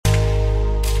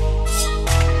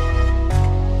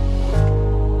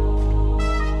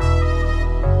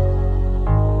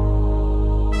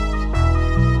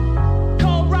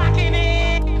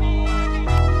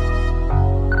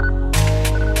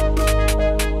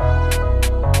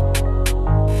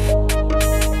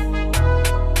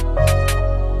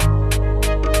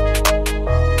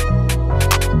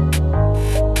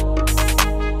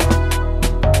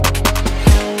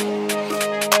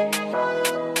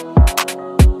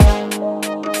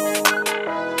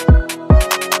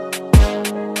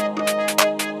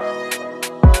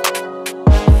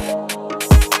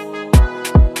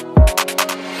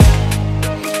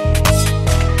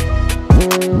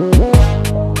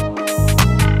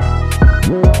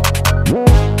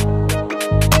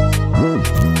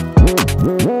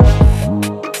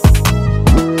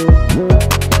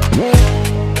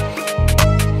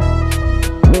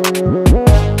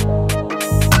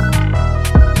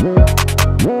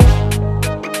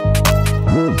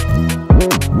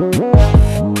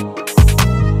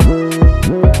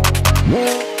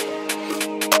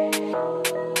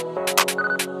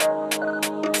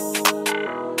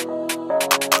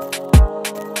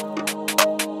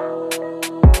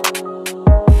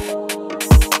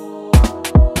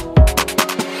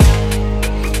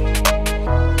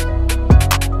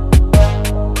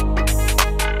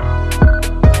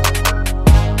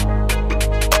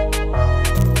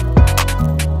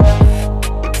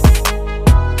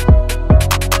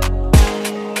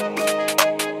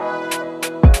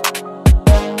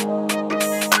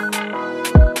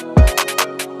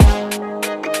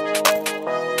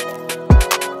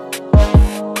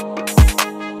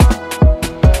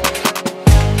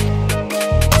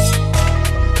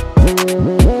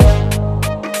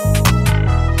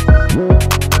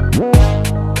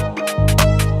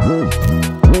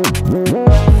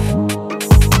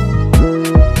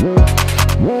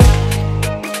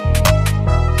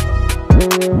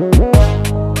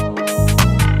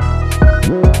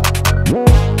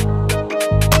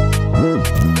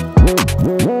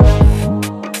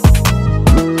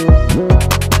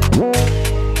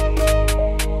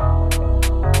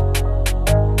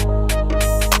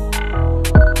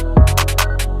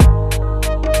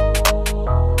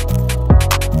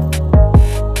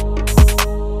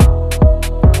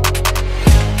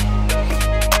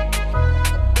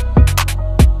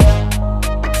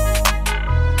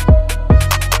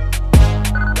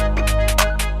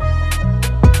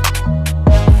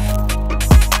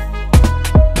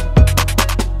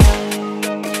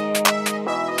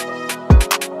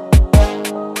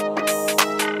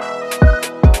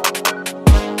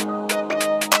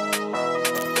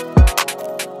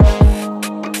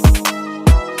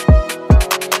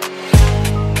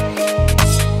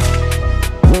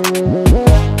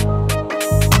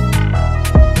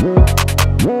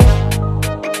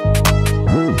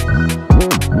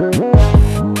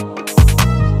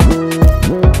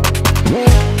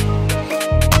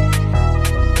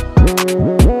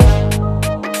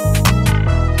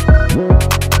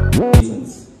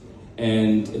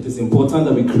And it is important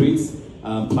that we create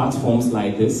platforms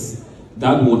like this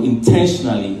that will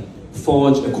intentionally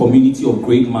forge a community of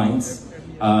great minds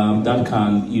that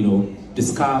can,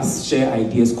 discuss, share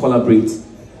ideas, collaborate,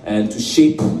 and to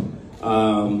shape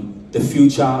the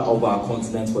future of our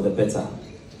continent for the better.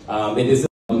 It is,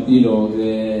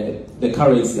 the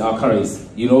currency, our currency.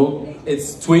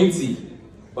 It's 20,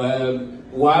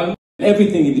 1,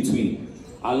 everything in between.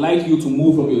 I'd like you to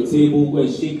move from your table, go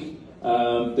and shake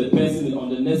the person on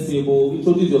the next table,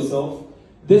 introduce yourself.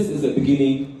 This is the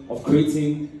beginning of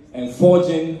creating and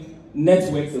forging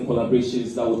networks and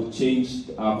collaborations that will change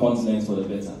our continent for the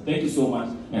better. Thank you so much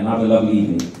and have a lovely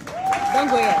evening. Don't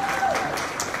go yet.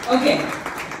 Okay.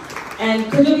 And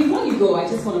before you go, I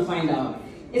just want to find out.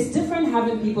 It's different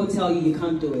having people tell you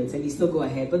can't do it and you still go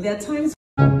ahead, but there are times.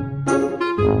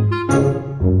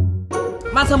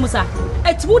 Masa Musa,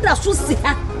 it's what I should say.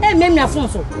 Hey, Memi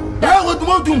Afonso. Hey, what do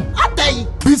you do? Atay,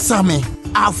 Bisame,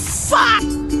 a fat.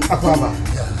 Akaba,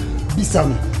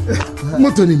 Bisame.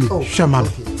 Motonimi, Shaman.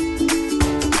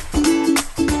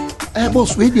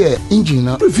 Boss, wait there, engine.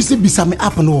 If you say Bisame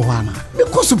up and over,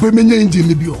 because of the engine,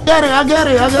 I get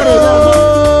it.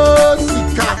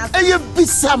 Hey,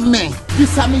 Bisame,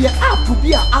 Bisame, up,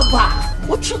 be a abba.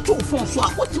 What you do, Francois?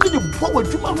 What you mean the power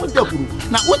Juma with the group?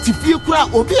 Now, what if you cry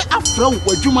or be after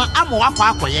what Juma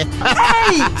Amawaka?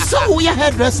 Hey, so we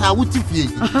hairdresser, what if you?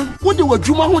 What do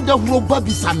Juma with the group,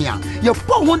 Baby Samia? Your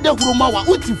poor one, the Rumawa,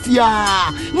 what if you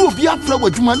are? No, be after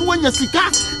what Juma, when you see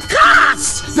cash.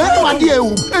 That's what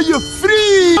you're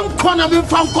free. Corner me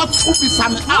from cut to be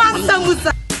some.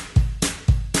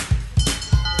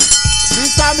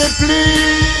 Bisame,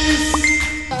 please.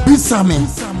 Bisame.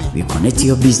 We connect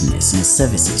your business and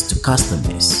services to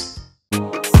customers.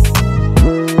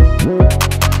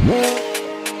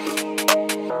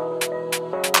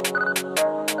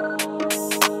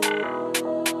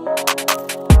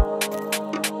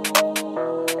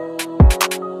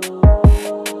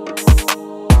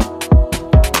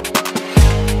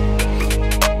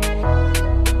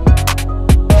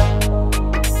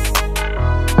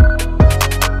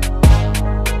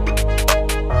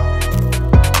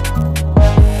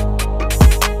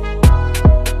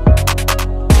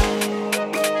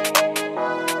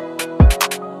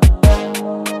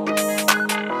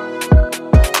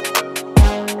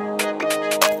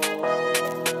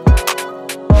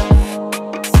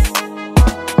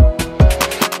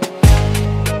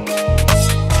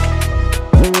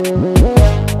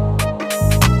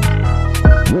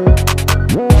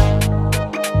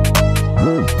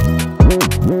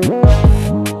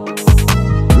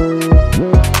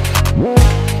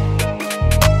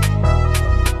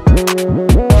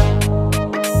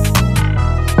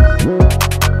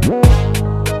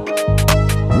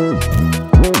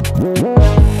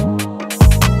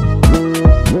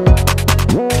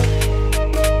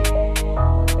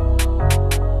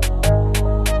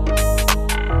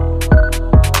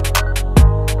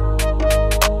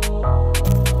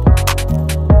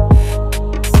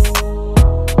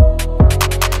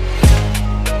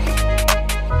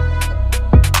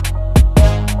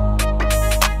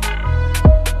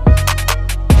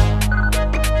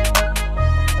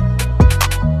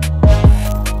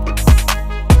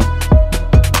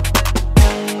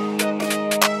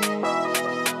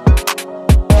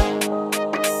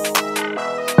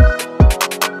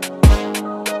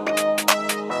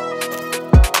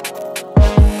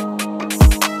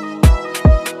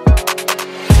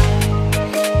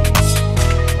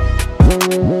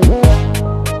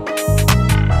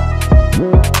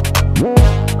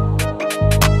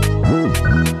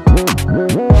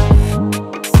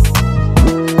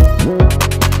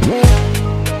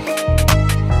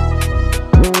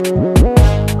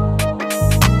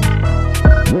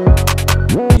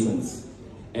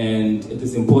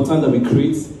 That we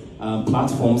create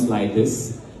platforms like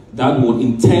this that will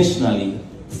intentionally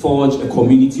forge a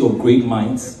community of great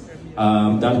minds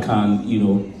that can,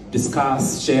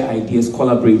 discuss, share ideas,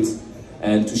 collaborate,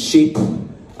 and to shape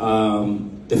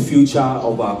the future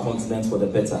of our continent for the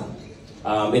better.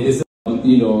 It is,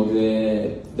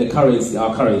 the currency,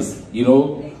 our currency.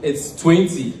 It's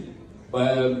 20,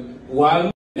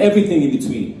 1, everything in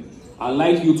between. I'd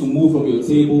like you to move from your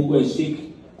table, go and shake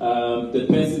the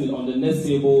person on the next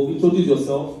table, introduce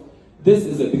yourself. This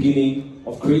is the beginning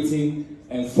of creating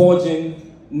and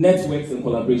forging networks and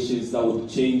collaborations that will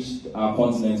change our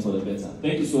continent for the better.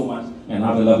 Thank you so much and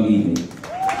have a lovely evening.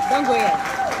 Don't go yet.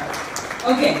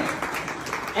 Okay.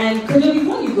 And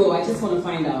before you go, I just want to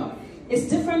find out. It's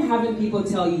different having people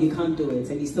tell you can't do it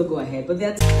and you still go ahead, but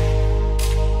there are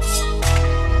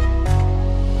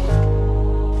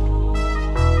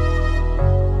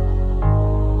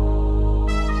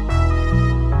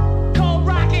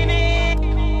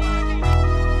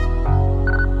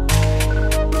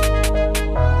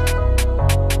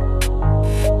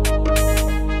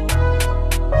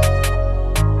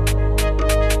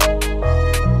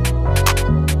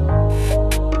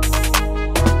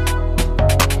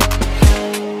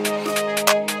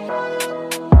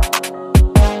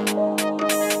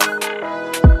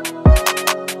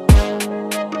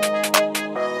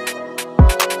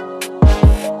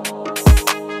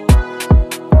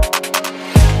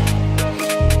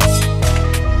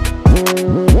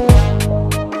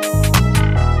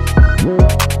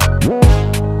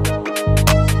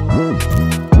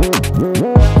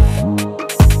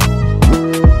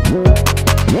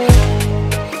Bye.